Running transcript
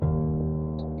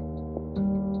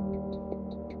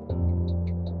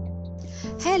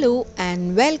Hello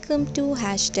and welcome to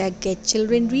Get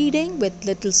Children Reading with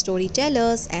little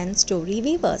storytellers and story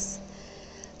weavers.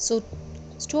 So,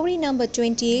 story number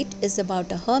 28 is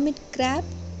about a hermit crab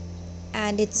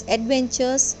and its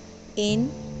adventures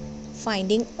in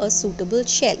finding a suitable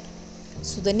shell.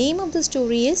 So, the name of the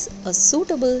story is A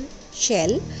Suitable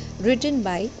Shell, written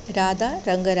by Radha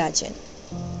Rangarajan.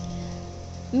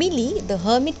 Millie, the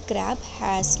hermit crab,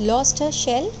 has lost her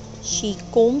shell. She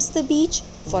combs the beach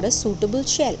for a suitable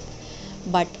shell,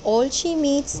 but all she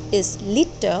meets is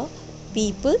litter,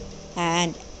 people,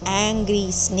 and angry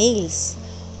snails.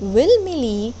 Will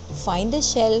Millie find a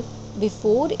shell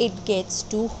before it gets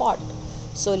too hot?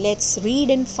 So let's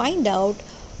read and find out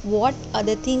what are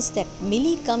the things that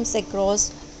Millie comes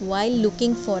across while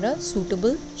looking for a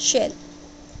suitable shell.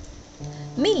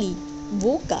 Millie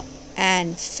woke up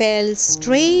and fell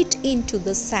straight into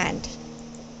the sand.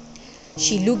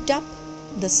 She looked up.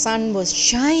 The sun was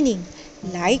shining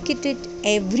like it did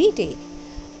every day.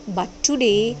 But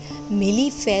today, Millie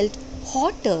felt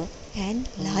hotter and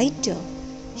lighter.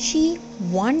 She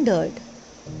wondered.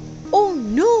 Oh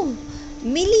no!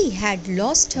 Millie had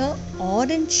lost her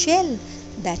orange shell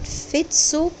that fit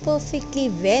so perfectly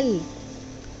well.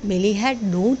 Millie had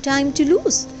no time to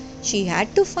lose. She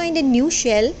had to find a new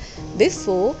shell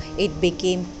before it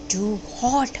became too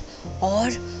hot or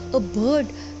a bird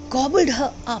gobbled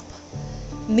her up.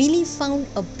 Millie found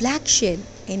a black shell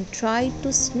and tried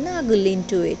to snuggle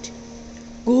into it.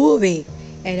 Go away,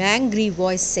 an angry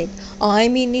voice said.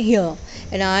 I'm in here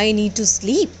and I need to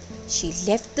sleep. She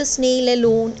left the snail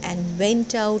alone and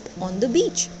went out on the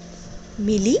beach.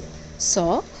 Millie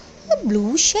saw a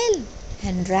blue shell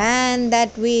and ran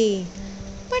that way.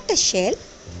 But a shell?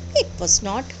 It was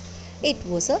not. It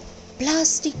was a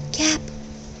plastic cap,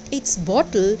 its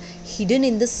bottle hidden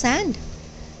in the sand.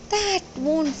 That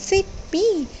won't fit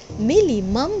me, Millie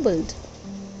mumbled.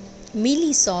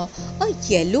 Millie saw a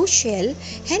yellow shell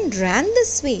and ran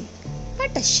this way.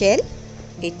 But a shell?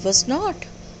 It was not.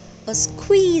 A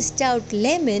squeezed out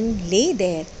lemon lay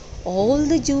there, all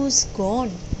the juice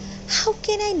gone. How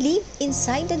can I live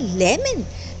inside a lemon?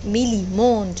 Millie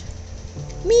moaned.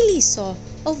 Millie saw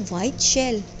a white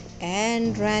shell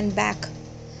and ran back.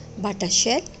 But a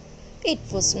shell? It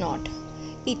was not.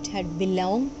 It had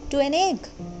belonged to an egg,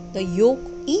 the yolk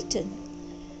eaten.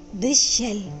 This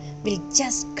shell will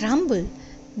just crumble,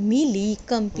 Millie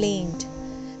complained.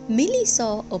 Millie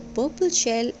saw a purple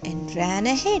shell and ran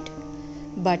ahead.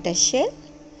 But a shell?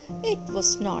 It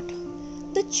was not.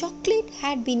 The chocolate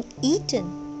had been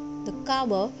eaten, the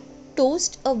cover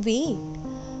tossed away.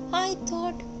 I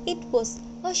thought it was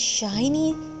a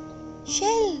shiny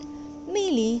shell,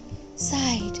 Millie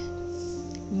sighed.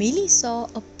 Millie saw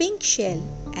a pink shell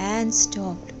and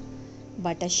stopped.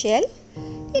 But a shell?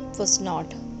 It was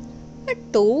not. A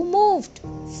toe moved,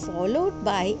 followed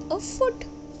by a foot.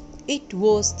 It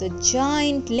was the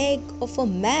giant leg of a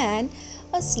man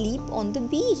asleep on the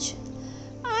beach.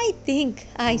 I think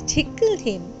I tickled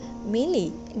him,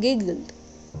 Millie giggled.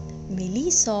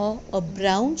 Millie saw a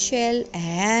brown shell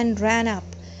and ran up.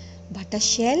 But a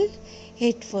shell?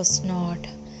 It was not.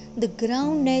 The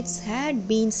ground nets had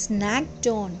been snagged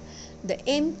on, the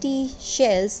empty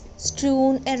shells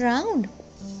strewn around.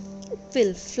 It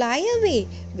will fly away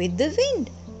with the wind,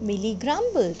 Millie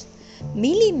grumbled.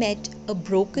 Millie met a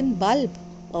broken bulb,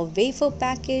 a wafer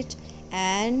packet,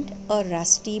 and a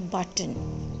rusty button.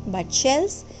 But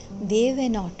shells, they were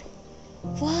not.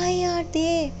 Why are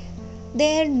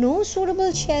there no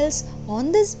suitable shells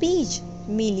on this beach?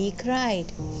 Millie cried.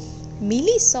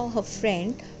 Millie saw her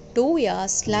friend Toya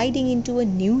sliding into a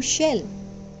new shell.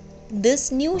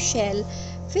 This new shell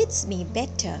fits me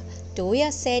better, Toya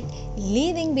said,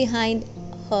 leaving behind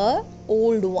her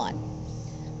old one.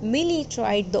 Millie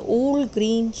tried the old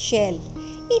green shell.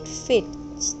 It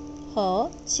fits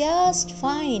her just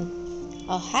fine.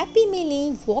 A happy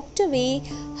Millie walked away,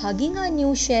 hugging her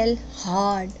new shell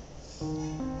hard.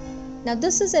 Now,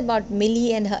 this is about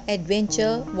Millie and her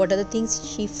adventure. What are the things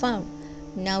she found?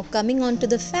 Now, coming on to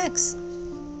the facts.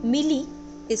 Millie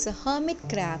is a hermit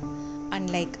crab.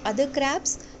 Unlike other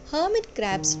crabs, hermit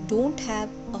crabs don't have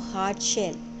a hard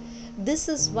shell. This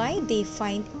is why they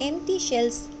find empty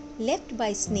shells left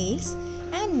by snails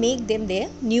and make them their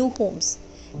new homes.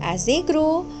 As they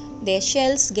grow, their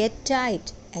shells get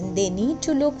tight and they need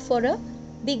to look for a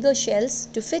bigger shells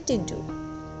to fit into.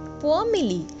 Poor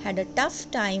Millie had a tough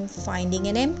time finding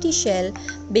an empty shell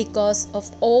because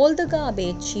of all the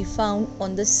garbage she found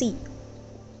on the sea.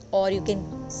 Or you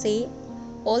can say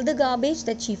all the garbage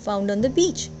that she found on the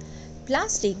beach.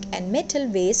 Plastic and metal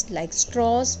waste like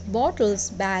straws, bottles,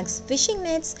 bags, fishing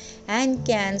nets, and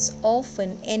cans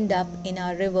often end up in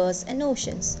our rivers and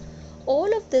oceans.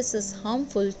 All of this is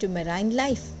harmful to marine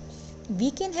life.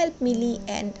 We can help Millie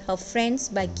and her friends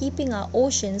by keeping our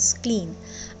oceans clean.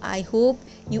 I hope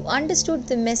you understood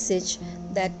the message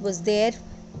that was there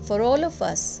for all of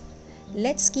us.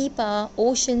 Let's keep our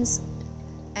oceans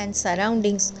and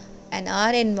surroundings and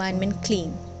our environment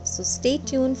clean. So stay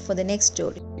tuned for the next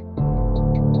story.